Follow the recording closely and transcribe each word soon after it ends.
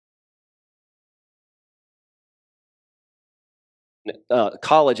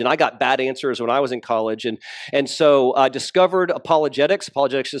college, and I got bad answers when I was in college, and so I discovered apologetics.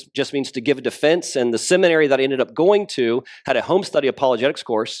 Apologetics just means to give a defense, and the seminary that I ended up going to had a home study apologetics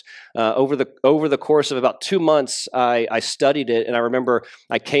course. Over the course of about 2 months, I studied it, and I remember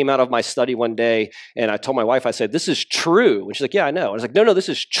I came out of my study one day, and I told my wife, I said, "This is true," and she's like, "Yeah, I know." And I was like, "No, this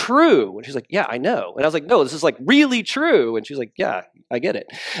is true," and she's like, "Yeah, I know," and I was like, "No, this is like really true," and she's like, "Yeah, I get it."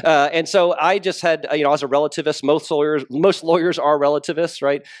 And so I just had, I was a relativist. Most lawyers are relativists,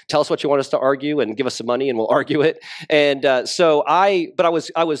 right? Tell us what you want us to argue and give us some money and we'll argue it. And but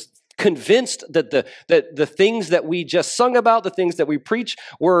I was convinced that the things that we just sung about, the things that we preach,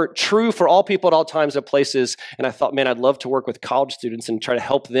 were true for all people at all times and places. And I thought, man, I'd love to work with college students and try to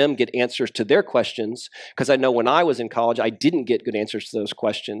help them get answers to their questions, because I know when I was in college, I didn't get good answers to those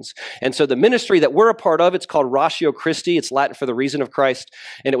questions. And so the ministry that we're a part of, it's called Ratio Christi. It's Latin for the reason of Christ.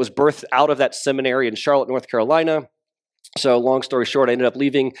 And it was birthed out of that seminary in Charlotte, North Carolina. So long story short, I ended up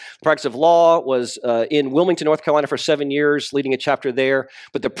leaving the practice of law, was in Wilmington, North Carolina for 7 years, leading a chapter there.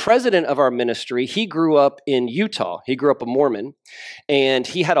 But the president of our ministry, he grew up in Utah. He grew up a Mormon, and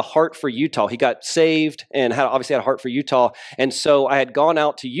he had a heart for Utah. He got saved and obviously had a heart for Utah. And so I had gone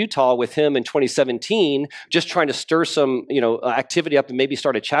out to Utah with him in 2017, just trying to stir some activity up and maybe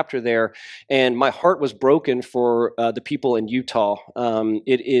start a chapter there. And my heart was broken for the people in Utah.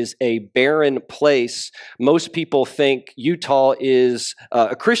 It is a barren place. Most people think Utah is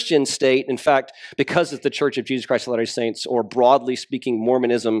a Christian state. In fact, because it's the Church of Jesus Christ of Latter-day Saints, or broadly speaking,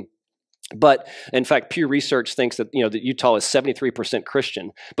 Mormonism. But in fact, Pew Research thinks that that Utah is 73%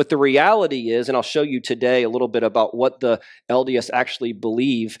 Christian. But the reality is, and I'll show you today a little bit about what the LDS actually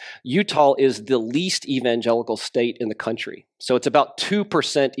believe, Utah is the least evangelical state in the country. So it's about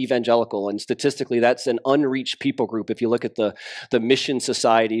 2% evangelical, and statistically, that's an unreached people group. If you look at the mission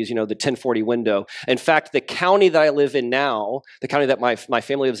societies, the 1040 window. In fact, the county that I live in now, the county that my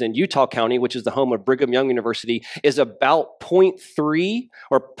family lives in, Utah County, which is the home of Brigham Young University, is about 0.3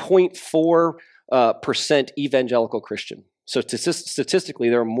 or 0.4% evangelical Christian. So statistically,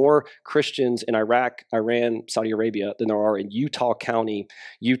 there are more Christians in Iraq, Iran, Saudi Arabia than there are in Utah County,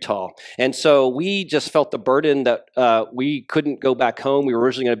 Utah. And so we just felt the burden that we couldn't go back home. We were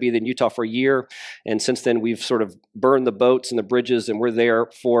originally going to be in Utah for a year. And since then, we've sort of burned the boats and the bridges, and we're there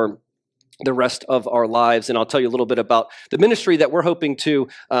for the rest of our lives. And I'll tell you a little bit about the ministry that we're hoping to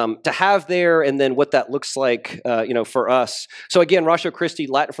have there, and then what that looks like, for us. So again, Ratio Christi,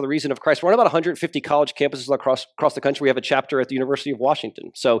 Latin for the reason of Christ. We're on about 150 college campuses across the country. We have a chapter at the University of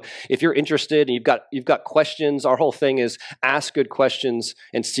Washington. So if you're interested and you've got questions, our whole thing is ask good questions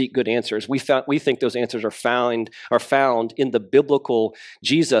and seek good answers. We think those answers are found in the biblical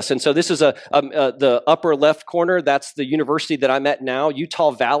Jesus. And so this is the upper left corner. That's the university that I'm at now, Utah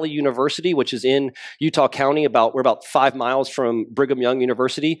Valley University, which is in Utah County. We're about 5 miles from Brigham Young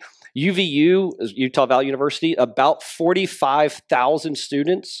University. UVU, Utah Valley University, about 45,000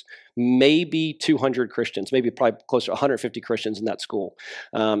 students, maybe 200 Christians, probably close to 150 Christians in that school.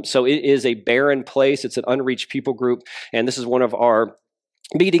 So it is a barren place. It's an unreached people group, and this is one of our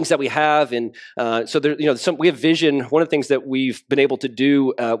meetings that we have. And so there, we have vision. One of the things that we've been able to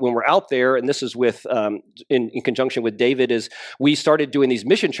do when we're out there, and this is with in conjunction with David, is we started doing these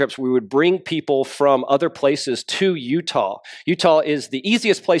mission trips. We would bring people from other places to Utah. Utah is the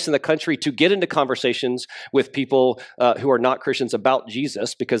easiest place in the country to get into conversations with people who are not Christians about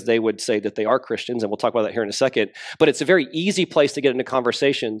Jesus, because they would say that they are Christians, and we'll talk about that here in a second. But it's a very easy place to get into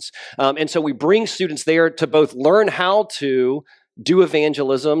conversations. And so we bring students there to both learn how to do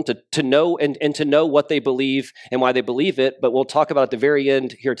evangelism, to know and to know what they believe and why they believe it. But we'll talk about at the very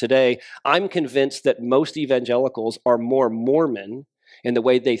end here today. I'm convinced that most evangelicals are more Mormon in the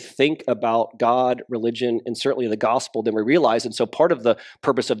way they think about God, religion, and certainly the gospel than we realize. And so part of the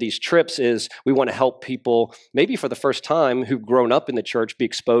purpose of these trips is we want to help people, maybe for the first time, who've grown up in the church, be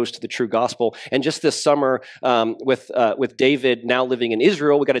exposed to the true gospel. And just this summer, with David now living in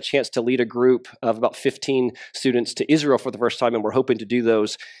Israel, we got a chance to lead a group of about 15 students to Israel for the first time, and we're hoping to do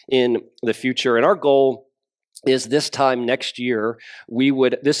those in the future. And our goal is this time next year, we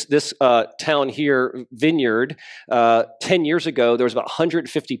would, this town here, Vineyard, 10 years ago, there was about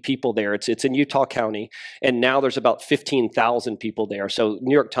 150 people there. It's in Utah County, and now there's about 15,000 people there. So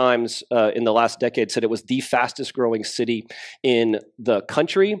New York Times in the last decade said it was the fastest growing city in the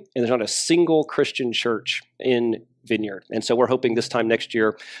country, and there's not a single Christian church in Vineyard. And so we're hoping this time next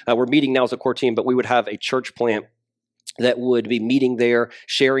year, we're meeting now as a core team, but we would have a church plant that would be meeting there,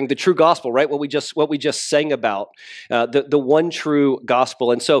 sharing the true gospel, right? What we just sang about, the one true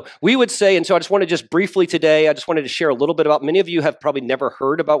gospel. And so we would say, and so I just want to just briefly today, I just wanted to share a little bit about, many of you have probably never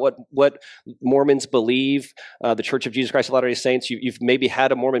heard about what Mormons believe, the Church of Jesus Christ of Latter-day Saints. You've maybe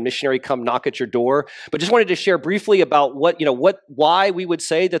had a Mormon missionary come knock at your door, but just wanted to share briefly about why we would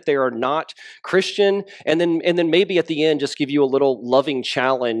say that they are not Christian, and then maybe at the end just give you a little loving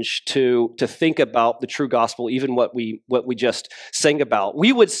challenge to think about the true gospel, even what we just sang about.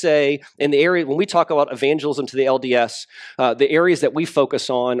 We would say in the area, when we talk about evangelism to the LDS, the areas that we focus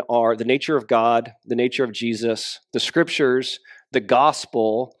on are the nature of God, the nature of Jesus, the scriptures, the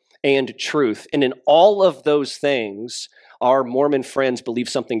gospel, and truth. And in all of those things, our Mormon friends believe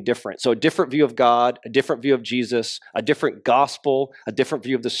something different. So a different view of God, a different view of Jesus, a different gospel, a different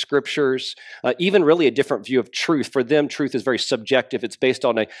view of the scriptures, even really a different view of truth. For them, truth is very subjective. It's based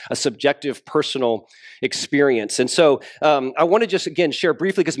on a subjective personal experience. And so I want to just, again, share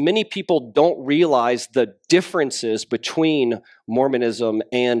briefly, because many people don't realize the differences between Mormonism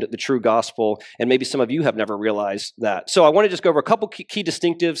and the true gospel, and maybe some of you have never realized that. So I want to just go over a couple key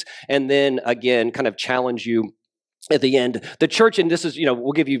distinctives, and then, again, kind of challenge you at the end. The church, and this is,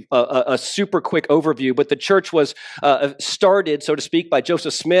 we'll give you a super quick overview, but the church was started, so to speak, by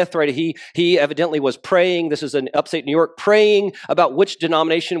Joseph Smith, right? He evidently was praying, this is in upstate New York, praying about which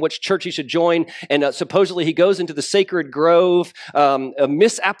denomination, which church he should join, and supposedly he goes into the sacred grove, a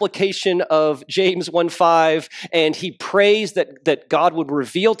misapplication of James 1:5, and he prays that God would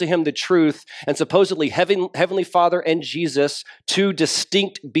reveal to him the truth, and supposedly Heavenly Father and Jesus, two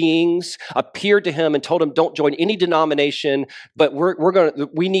distinct beings, appeared to him and told him, don't join any denomination, but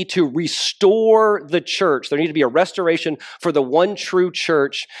we need to restore the church. There need to be a restoration for the one true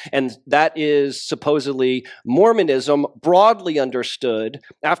church, and that is supposedly Mormonism, broadly understood.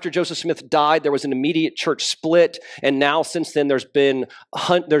 After Joseph Smith died, there was an immediate church split, and now since then there's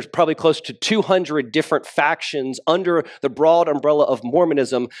probably close to 200 different factions under the broad umbrella of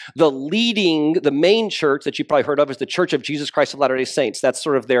Mormonism. The main church that you probably heard of is the Church of Jesus Christ of Latter-day Saints. That's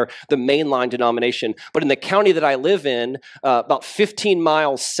sort of the mainline denomination. But in the county that I live in, about 15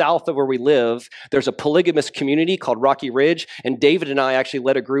 miles south of where we live, there's a polygamous community called Rocky Ridge, and David and I actually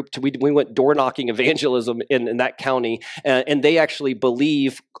led a group we went door knocking evangelism in that county, and they actually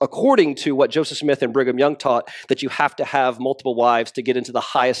believe, according to what Joseph Smith and Brigham Young taught, that you have to have multiple wives to get into the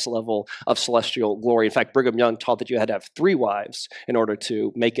highest level of celestial glory. In fact, Brigham Young taught that you had to have 3 wives in order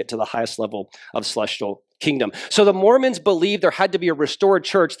to make it to the highest level of celestial kingdom. So the Mormons believed there had to be a restored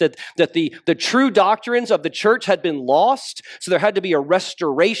church, that the true doctrines of the church had been lost. So there had to be a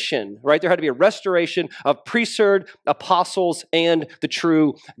restoration, right? There had to be a restoration of priesthood, apostles, and the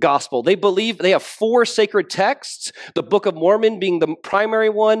true gospel. They believe they have 4 sacred texts, the Book of Mormon being the primary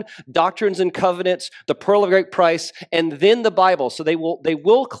one, Doctrines and Covenants, the Pearl of Great Price, and then the Bible. So they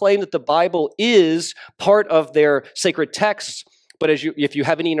will claim that the Bible is part of their sacred texts. But if you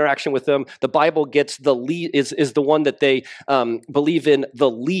have any interaction with them, the Bible gets is the one that they believe in the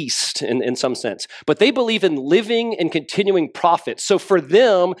least in some sense. But they believe in living and continuing prophets. So for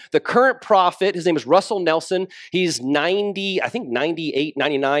them, the current prophet, his name is Russell Nelson. He's 98,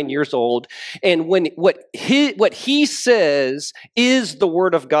 99 years old. And what he says is the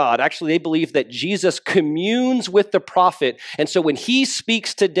word of God. Actually, they believe that Jesus communes with the prophet. And so when he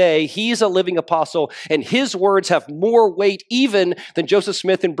speaks today, he's a living apostle, and his words have more weight even than Joseph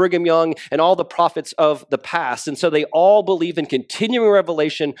Smith and Brigham Young and all the prophets of the past. And so they all believe in continuing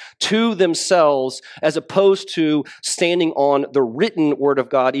revelation to themselves, as opposed to standing on the written word of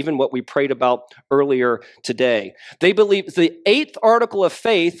God, even what we prayed about earlier today. They believe the 8th article of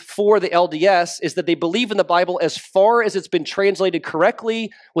faith for the LDS is that they believe in the Bible as far as it's been translated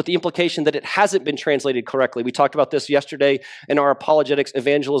correctly, with the implication that it hasn't been translated correctly. We talked about this yesterday in our apologetics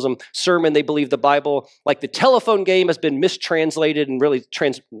evangelism sermon. They believe the Bible, like the telephone game, has been mistranslated and really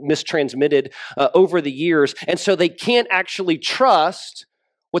mistransmitted over the years. And so they can't actually trust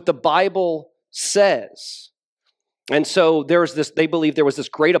what the Bible says. And so they believe there was this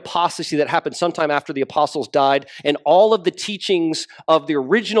great apostasy that happened sometime after the apostles died, and all of the teachings of the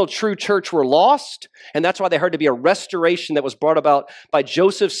original true church were lost. And that's why there had to be a restoration that was brought about by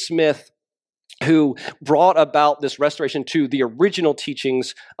Joseph Smith, who brought about this restoration to the original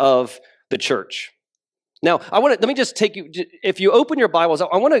teachings of the church. Now, let me just take you. If you open your Bibles, I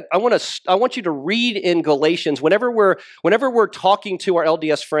want you to read in Galatians. Whenever we're talking to our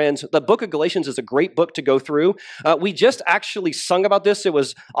LDS friends, the book of Galatians is a great book to go through. We just actually sung about this. It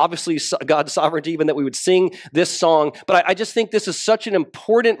was obviously God's sovereignty, even that we would sing this song. But I just think this is such an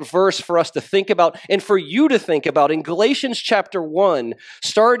important verse for us to think about, and for you to think about. In Galatians chapter 1,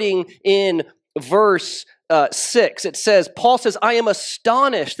 starting in verse 6, it says, Paul says, I am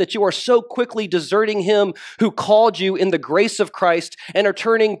astonished that you are so quickly deserting him who called you in the grace of Christ and are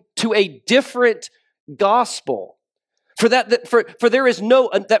turning to a different gospel. There is no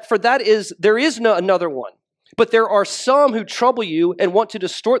another one. But there are some who trouble you and want to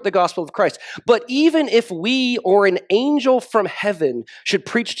distort the gospel of Christ. But even if we or an angel from heaven should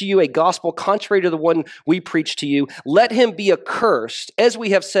preach to you a gospel contrary to the one we preach to you, let him be accursed, as we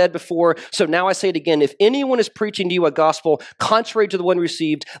have said before. So now I say it again, if anyone is preaching to you a gospel contrary to the one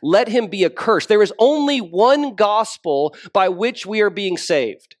received, let him be accursed. There is only one gospel by which we are being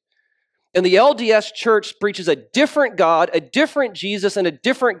saved. And the LDS church preaches a different God, a different Jesus, and a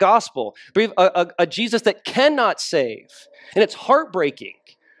different gospel. A Jesus that cannot save. And it's heartbreaking.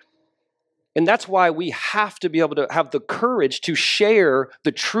 And that's why we have to be able to have the courage to share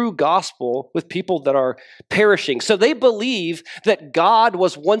the true gospel with people that are perishing. So they believe that God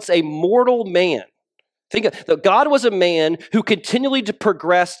was once a mortal man. Think of that. God was a man who continually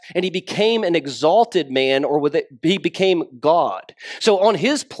progressed, and he became an exalted man, or he became God. So on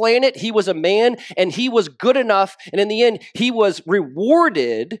his planet, he was a man, and he was good enough, and in the end, he was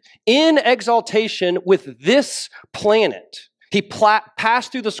rewarded in exaltation with this planet. He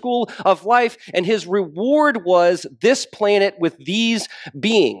passed through the school of life, and his reward was this planet with these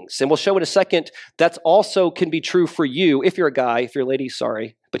beings. And we'll show in a second that also can be true for you. If you're a guy, if you're a lady,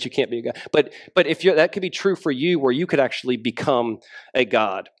 sorry, but you can't be a guy. But if that could be true for you, where you could actually become a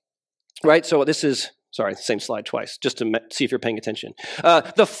god, right? So this is, sorry, same slide twice, just to see if you're paying attention.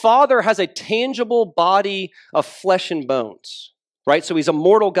 The Father has a tangible body of flesh and bones. Right, so he's a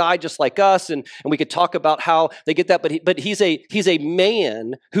mortal guy just like us, and we could talk about how they get that. But he's a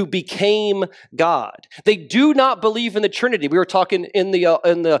man who became God. They do not believe in the Trinity. We were talking in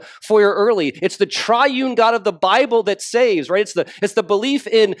the foyer early. It's the triune God of the Bible that saves. Right, it's the belief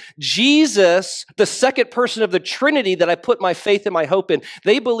in Jesus, the second person of the Trinity, that I put my faith and my hope in.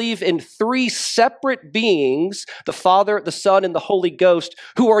 They believe in three separate beings: the Father, the Son, and the Holy Ghost,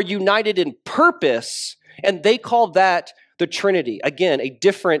 who are united in purpose, and they call that the Trinity. Again, a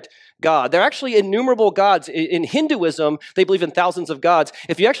different God. There are actually innumerable gods. In Hinduism, they believe in thousands of gods.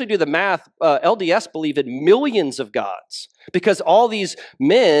 If you actually do the math, LDS believe in millions of gods, because all these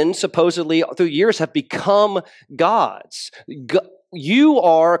men supposedly through years have become gods. You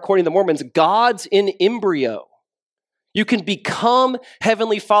are, according to the Mormons, gods in embryo. You can become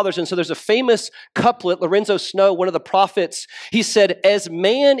heavenly fathers. And so there's a famous couplet, Lorenzo Snow, one of the prophets, he said, as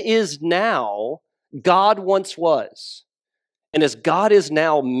man is now, God once was. And as God is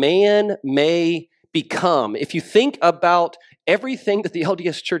now, man may become. If you think about everything that the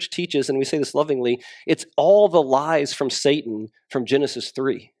LDS Church teaches, and we say this lovingly, it's all the lies from Satan from Genesis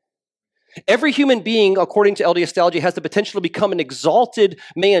 3. Every human being, according to LDS theology, has the potential to become an exalted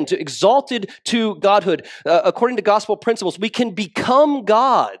man, exalted to godhood. According to gospel principles, we can become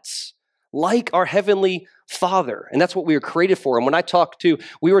gods like our heavenly Father. And that's what we were created for. And when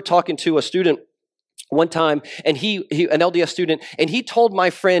we were talking to a student one time, and he an LDS student, and he told my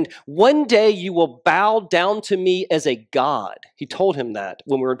friend, one day you will bow down to me as a god. He told him that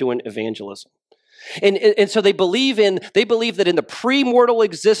when we were doing evangelism. And so they believe that in the pre-mortal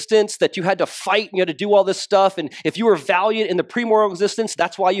existence that you had to fight and you had to do all this stuff. And if you were valiant in the pre-mortal existence,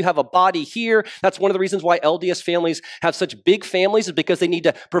 that's why you have a body here. That's one of the reasons why LDS families have such big families, is because they need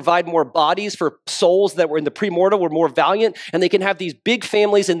to provide more bodies for souls that were in the pre-mortal, were more valiant, and they can have these big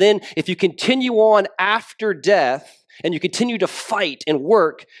families. And then if you continue on after death, and you continue to fight and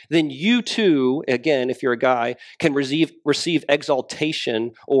work, then you too, again, if you're a guy, can receive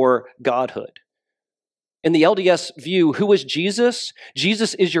exaltation or godhood. In the LDS view, who is Jesus?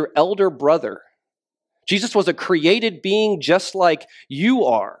 Jesus is your elder brother. Jesus was a created being just like you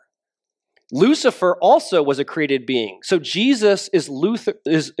are. Lucifer also was a created being. So Jesus is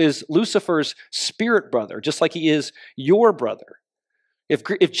Lucifer's spirit brother, just like he is your brother.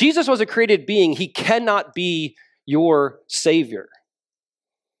 If Jesus was a created being, he cannot be your savior.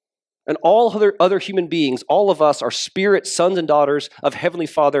 And all other human beings, all of us are spirit sons and daughters of Heavenly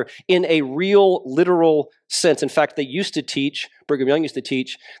Father in a real, literal sense. In fact, Brigham Young used to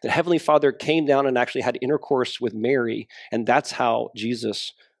teach, that Heavenly Father came down and actually had intercourse with Mary, and that's how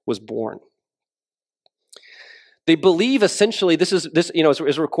Jesus was born. They believe essentially, this is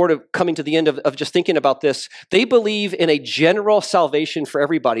a record of coming to the end of just thinking about this. They believe in a general salvation for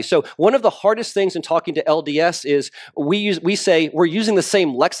everybody. So one of the hardest things in talking to LDS is we say we're using the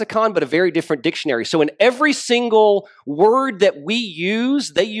same lexicon, but a very different dictionary. So in every single word that we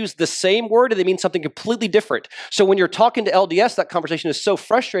use, they use the same word and they mean something completely different. So when you're talking to LDS, that conversation is so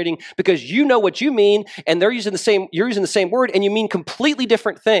frustrating because you know what you mean and you're using the same word and you mean completely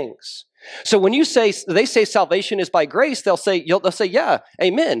different things. So when they say salvation is by grace, they'll say, yeah,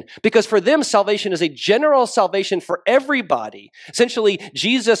 amen. Because for them, salvation is a general salvation for everybody. Essentially,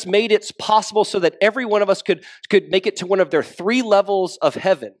 Jesus made it possible so that every one of us could make it to one of their 3 levels of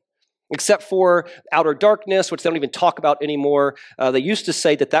heaven, except for outer darkness, which they don't even talk about anymore. They used to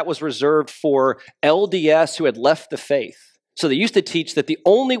say that was reserved for LDS who had left the faith. So they used to teach that the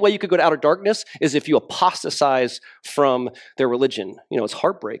only way you could go to outer darkness is if you apostatize from their religion. It's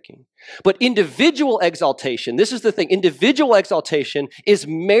heartbreaking. But individual exaltation, this is the thing, individual exaltation is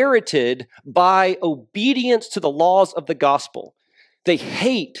merited by obedience to the laws of the gospel. They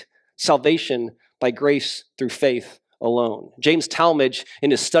hate salvation by grace through faith alone. James Talmage,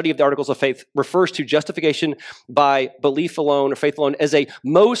 in his study of the Articles of Faith, refers to justification by belief alone or faith alone as a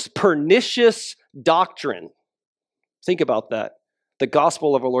most pernicious doctrine. Think about that. The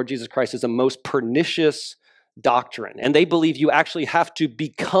gospel of our Lord Jesus Christ is a most pernicious doctrine. And they believe you actually have to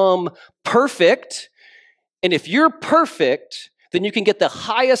become perfect. And if you're perfect, then you can get the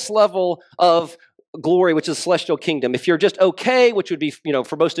highest level of glory, which is the celestial kingdom. If you're just okay, which would be,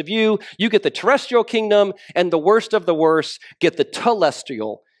 for most of you, you get the terrestrial kingdom, and the worst of the worst get the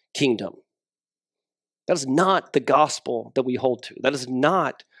telestial kingdom. That is not the gospel that we hold to. That is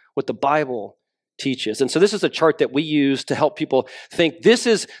not what the Bible teaches. And so this is a chart that we use to help people think this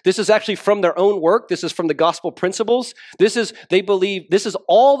is actually from their own work. This is from the gospel principles. They believe this is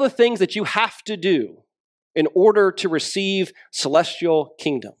all the things that you have to do in order to receive celestial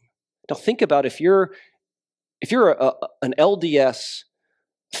kingdom. Now think about if you're an LDS,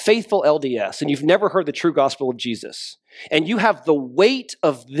 faithful LDS, and you've never heard the true gospel of Jesus, and you have the weight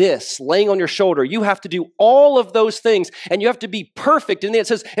of this laying on your shoulder. You have to do all of those things, and you have to be perfect. And then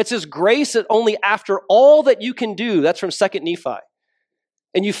it says grace only after all that you can do. That's from 2 Nephi.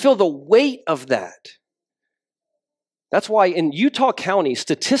 And you feel the weight of that. That's why in Utah County,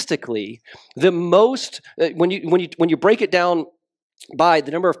 statistically, the most, when you break it down by the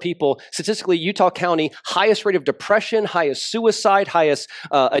number of people, statistically, Utah County, highest rate of depression, highest suicide, highest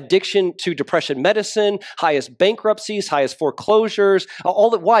addiction to depression medicine, highest bankruptcies, highest foreclosures, all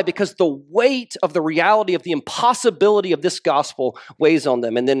that. Why? Because the weight of the reality of the impossibility of this gospel weighs on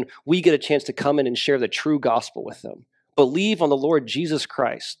them. And then we get a chance to come in and share the true gospel with them. Believe on the Lord Jesus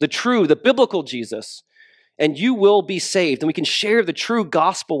Christ, the biblical Jesus, and you will be saved. And we can share the true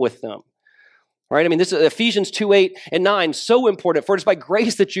gospel with them. Right? I mean, this is Ephesians 2:8 and 9, so important. For it is by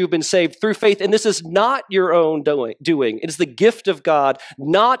grace that you've been saved through faith, and this is not your own doing. It is the gift of God,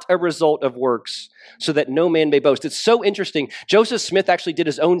 not a result of works, so that no man may boast. It's so interesting. Joseph Smith actually did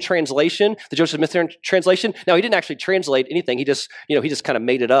his own translation, the Joseph Smith translation. Now, he didn't actually translate anything. He just kind of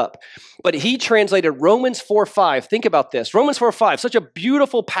made it up. But he translated Romans 4:5. Think about this. Romans 4:5, such a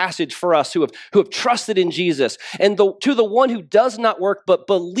beautiful passage for us who have trusted in Jesus. And to the one who does not work, but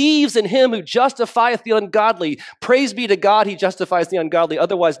believes in him who justifieth the ungodly. Praise be to God, he justifies the ungodly.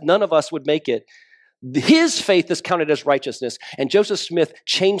 Otherwise, none of us would make it. His faith is counted as righteousness. And Joseph Smith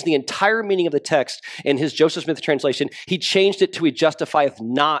changed the entire meaning of the text in his Joseph Smith translation. He changed it to he justifieth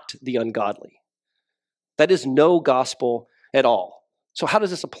not the ungodly. That is no gospel at all. So how does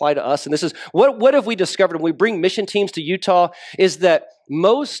this apply to us? And this is, what have we discovered when we bring mission teams to Utah is that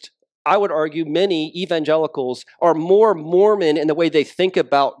I would argue many evangelicals are more Mormon in the way they think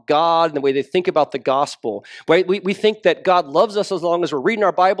about God and the way they think about the gospel. Right? We think that God loves us as long as we're reading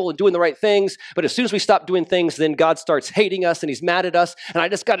our Bible and doing the right things, but as soon as we stop doing things, then God starts hating us and he's mad at us, and I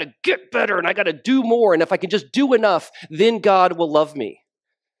just got to get better and I got to do more, and if I can just do enough, then God will love me.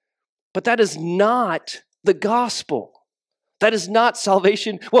 But that is not the gospel. That is not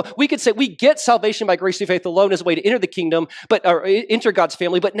salvation. Well, we could say we get salvation by grace through faith alone as a way to enter the kingdom, or enter God's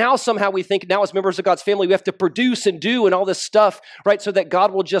family. But now somehow we think now as members of God's family, we have to produce and do and all this stuff, right? So that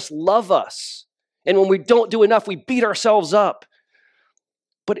God will just love us. And when we don't do enough, we beat ourselves up.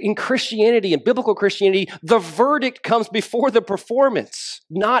 But in Christianity, in biblical Christianity, the verdict comes before the performance,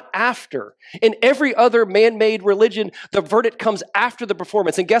 not after. In every other man-made religion, the verdict comes after the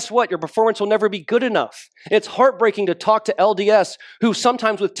performance. And guess what? Your performance will never be good enough. And it's heartbreaking to talk to LDS who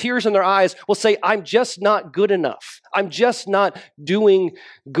sometimes with tears in their eyes will say, I'm just not good enough. I'm just not doing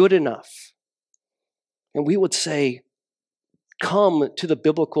good enough. And we would say, come to the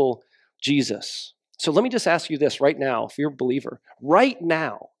biblical Jesus. So let me just ask you this right now, if you're a believer. Right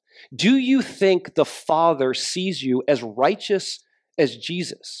now, do you think the Father sees you as righteous as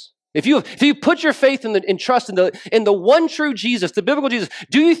Jesus? If you put your faith in trust in the one true Jesus, the biblical Jesus,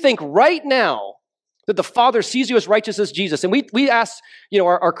 do you think right now that the Father sees you as righteous as Jesus? And we ask,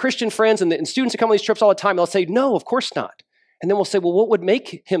 our Christian friends and students that come on these trips all the time, they'll say, no, of course not. And then we'll say, well, what would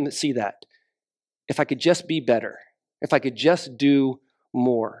make him see that? If I could just be better, if I could just do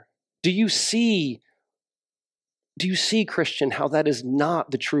more. Do you see, Christian, how that is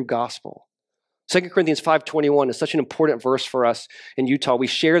not the true gospel? 2 Corinthians 5:21 is such an important verse for us in Utah. We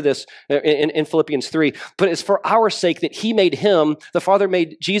share this in Philippians 3. But it's for our sake that he made him, the Father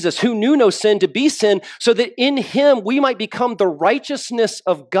made Jesus, who knew no sin, to be sin, so that in him we might become the righteousness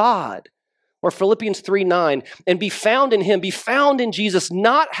of God. Or Philippians 3:9, and be found in him, be found in Jesus,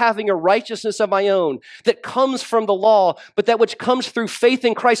 not having a righteousness of my own that comes from the law, but that which comes through faith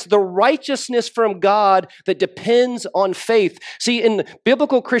in Christ, the righteousness from God that depends on faith. See, in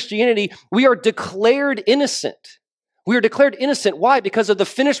biblical Christianity, we are declared innocent. We are declared innocent. Why? Because of the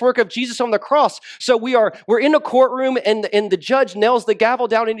finished work of Jesus on the cross. So we're in a courtroom and the judge nails the gavel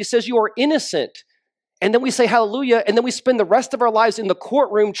down and he says, you are innocent. And then we say hallelujah, and then we spend the rest of our lives in the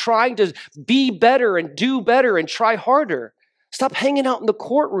courtroom trying to be better and do better and try harder. Stop hanging out in the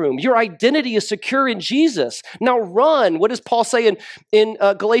courtroom. Your identity is secure in Jesus. Now run. What does Paul say in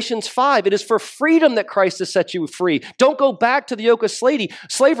Galatians 5? It is for freedom that Christ has set you free. Don't go back to the yoke of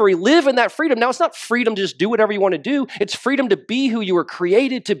slavery. Live in that freedom. Now, it's not freedom to just do whatever you want to do. It's freedom to be who you were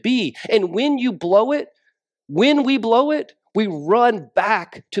created to be. And when we blow it, we run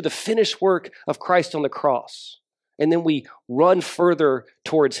back to the finished work of Christ on the cross. And then we run further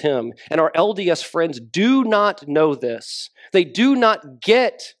towards him. And our LDS friends do not know this. They do not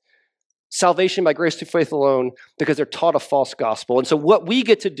get salvation by grace through faith alone because they're taught a false gospel. And so what we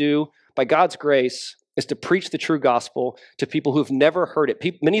get to do by God's grace is to preach the true gospel to people who've never heard it.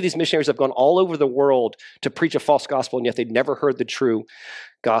 Many of these missionaries have gone all over the world to preach a false gospel, and yet they've never heard the true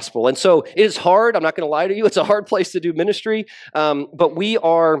gospel. And so it is hard. I'm not going to lie to you. It's a hard place to do ministry, but we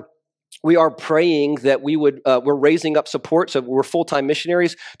are praying that we're raising up support. So we're full-time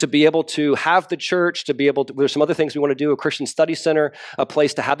missionaries to be able to have the church, there's some other things we want to do, a Christian study center, a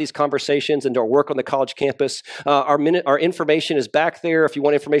place to have these conversations and to work on the college campus. Our information is back there. If you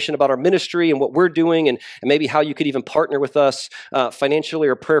want information about our ministry and what we're doing and maybe how you could even partner with us financially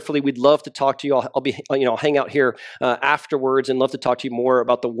or prayerfully, we'd love to talk to you. I'll hang out here afterwards and love to talk to you more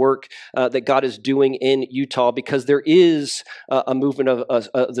about the work that God is doing in Utah, because there is a movement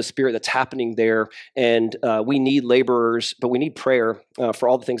of the Spirit that's happening there, and we need laborers, but we need prayer for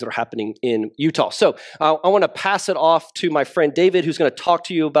all the things that are happening in Utah. So I want to pass it off to my friend David, who's going to talk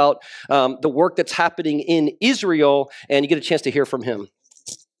to you about the work that's happening in Israel, and you get a chance to hear from him.